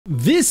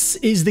This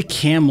is the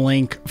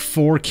Camlink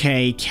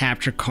 4K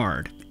capture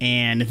card,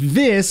 and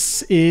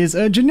this is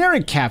a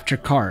generic capture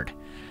card.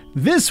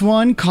 This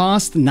one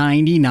costs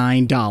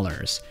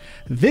 $99.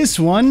 This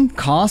one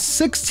costs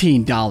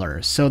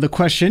 $16. So the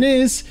question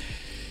is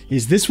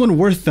this one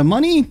worth the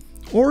money,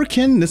 or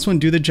can this one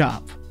do the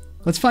job?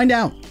 Let's find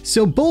out.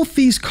 So both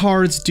these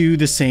cards do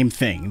the same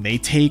thing. They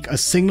take a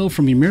signal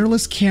from your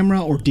mirrorless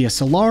camera or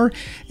DSLR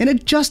and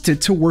adjust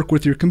it to work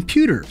with your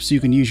computer, so you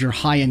can use your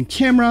high-end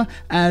camera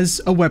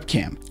as a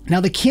webcam.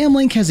 Now the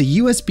Camlink has a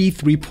USB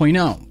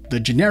 3.0. The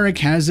generic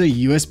has a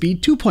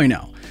USB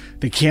 2.0.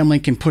 The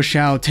Camlink can push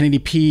out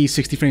 1080p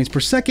 60 frames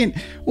per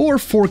second or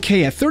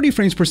 4K at 30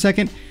 frames per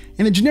second,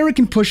 and the generic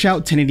can push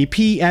out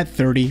 1080p at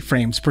 30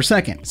 frames per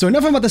second. So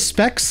enough about the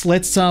specs,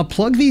 let's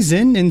plug these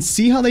in and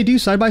see how they do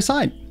side by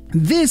side.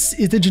 This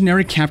is the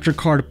generic capture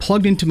card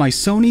plugged into my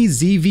Sony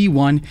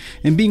ZV-1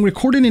 and being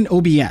recorded in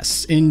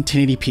OBS in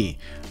 1080p.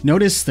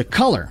 Notice the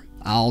color.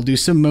 I'll do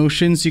some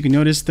motion so you can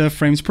notice the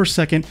frames per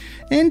second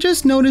and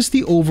just notice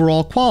the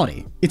overall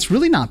quality. It's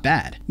really not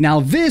bad. Now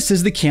this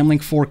is the Camlink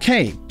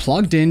 4K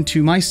plugged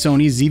into my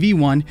Sony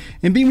ZV-1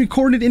 and being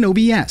recorded in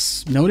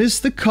OBS. Notice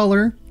the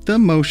color, the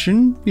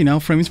motion,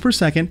 frames per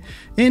second,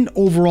 and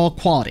overall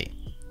quality.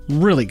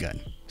 Really good.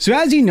 So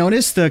as you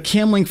notice, the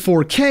Camlink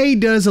 4K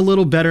does a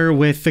little better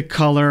with the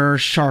color,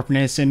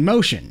 sharpness, and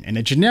motion, and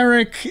the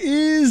generic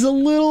is a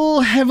little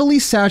heavily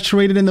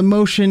saturated and the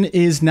motion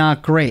is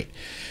not great.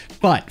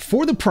 But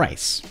for the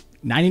price,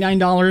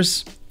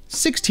 $99,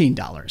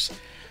 $16,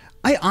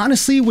 I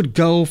honestly would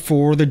go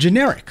for the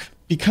generic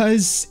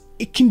because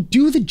it can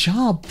do the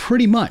job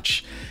pretty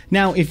much.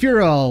 Now, if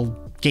you're a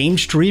game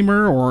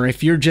streamer or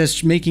if you're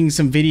just making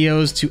some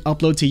videos to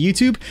upload to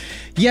YouTube,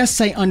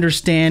 yes, I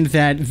understand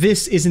that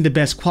this isn't the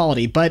best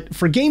quality, but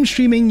for game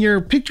streaming,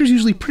 your picture's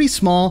usually pretty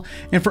small,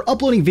 and for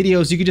uploading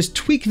videos, you can just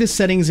tweak the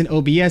settings in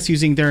OBS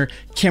using their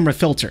camera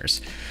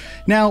filters.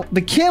 Now,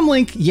 the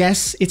Camlink,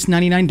 yes, it's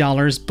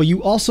 $99, but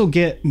you also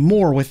get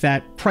more with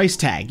that price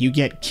tag. You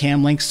get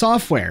Camlink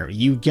software,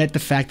 you get the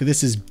fact that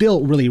this is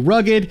built really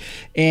rugged,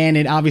 and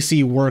it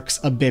obviously works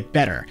a bit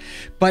better.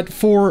 But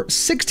for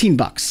 16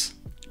 bucks,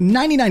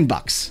 99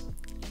 bucks,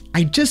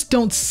 I just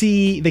don't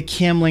see the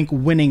Camlink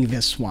winning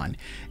this one.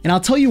 And I'll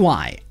tell you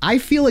why. I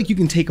feel like you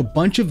can take a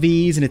bunch of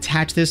these and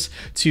attach this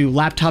to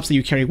laptops that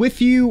you carry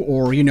with you,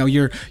 or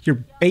your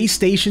base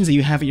stations that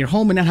you have at your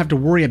home and not have to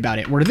worry about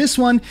it. Where this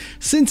one,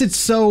 since it's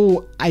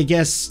so, I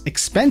guess,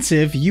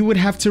 expensive, you would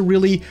have to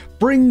really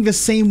bring the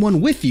same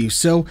one with you.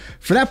 So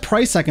for that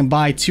price, I can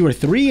buy 2 or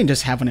 3 and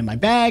just have one in my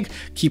bag,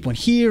 keep one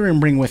here and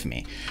bring with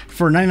me.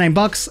 For 99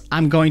 bucks,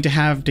 I'm going to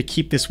have to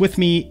keep this with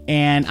me,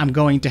 and I'm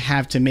going to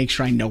have to make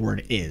sure I know where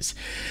it is.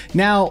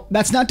 Now,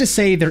 that's not to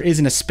say there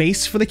isn't a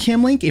space for the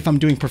Camlink. If I'm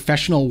doing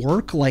professional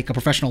work, like a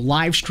professional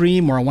live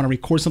stream, or I want to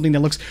record something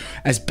that looks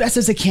as best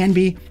as it can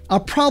be, I'll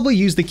probably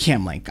use the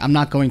Camlink. I'm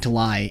not going to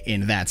lie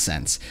in that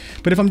sense.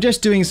 But if I'm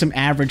just doing some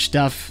average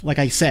stuff, like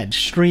I said,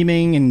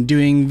 streaming and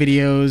doing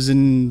videos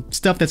and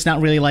stuff that's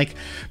not really like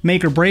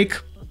make or break,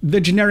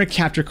 the generic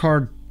capture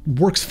card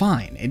works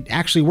fine. It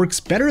actually works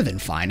better than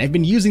fine. I've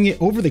been using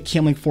it over the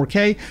Camlink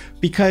 4K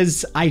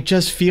because I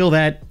just feel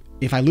that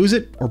if I lose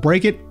it or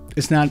break it,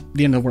 it's not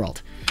the end of the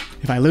world.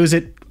 If I lose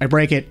it, I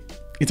break it,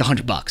 it's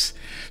 $100.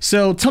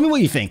 So tell me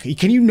what you think.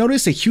 Can you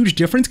notice a huge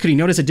difference? Could you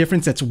notice a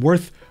difference that's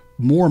worth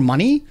more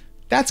money?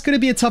 That's going to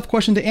be a tough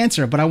question to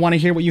answer, but I want to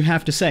hear what you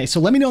have to say. So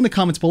let me know in the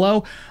comments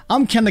below.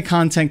 I'm Ken the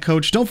Content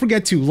Coach. Don't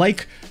forget to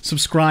like,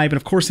 subscribe, and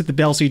of course hit the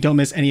bell so you don't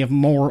miss any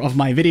more of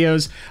my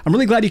videos. I'm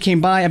really glad you came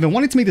by. I've been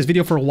wanting to make this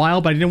video for a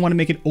while, but I didn't want to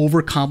make it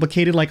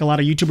overcomplicated like a lot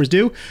of YouTubers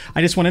do.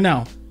 I just want to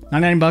know,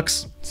 99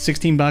 bucks,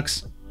 16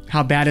 bucks,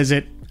 how bad is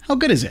it? How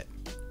good is it?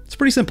 It's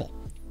pretty simple.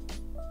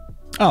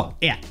 Oh,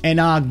 yeah,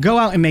 and go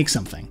out and make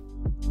something.